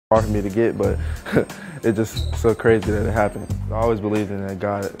hard for me to get, but it's just so crazy that it happened. I always believed in that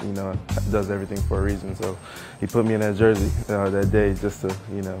God, does everything for a reason. So he put me in that jersey that day just to,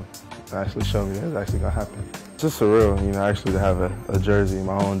 actually show me that it's actually gonna happen. It's just surreal, actually to have a jersey,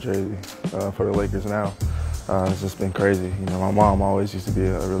 my own jersey, for the Lakers now. It's just been crazy. My mom always used to be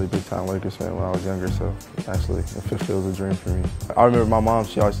a really big time Lakers fan when I was younger, so actually it feels a dream for me. I remember my mom,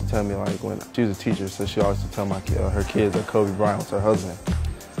 she always used to tell me, like, when she was a teacher, so she always used to tell her kids that Kobe Bryant was her husband.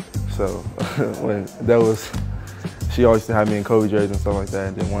 So when that was, she always used to have me in Kobe jerseys and stuff like that.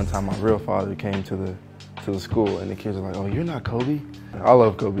 And then one time my real father came to the school and the kids were like, "Oh, you're not Kobe?" I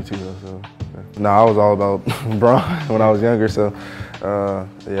love Kobe too though, so. No, I was all about Bron when I was younger, so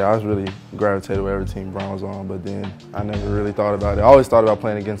yeah, I was really gravitated to whatever team Bron was on, but then I never really thought about it. I always thought about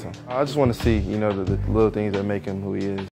playing against him. I just want to see, the little things that make him who he is.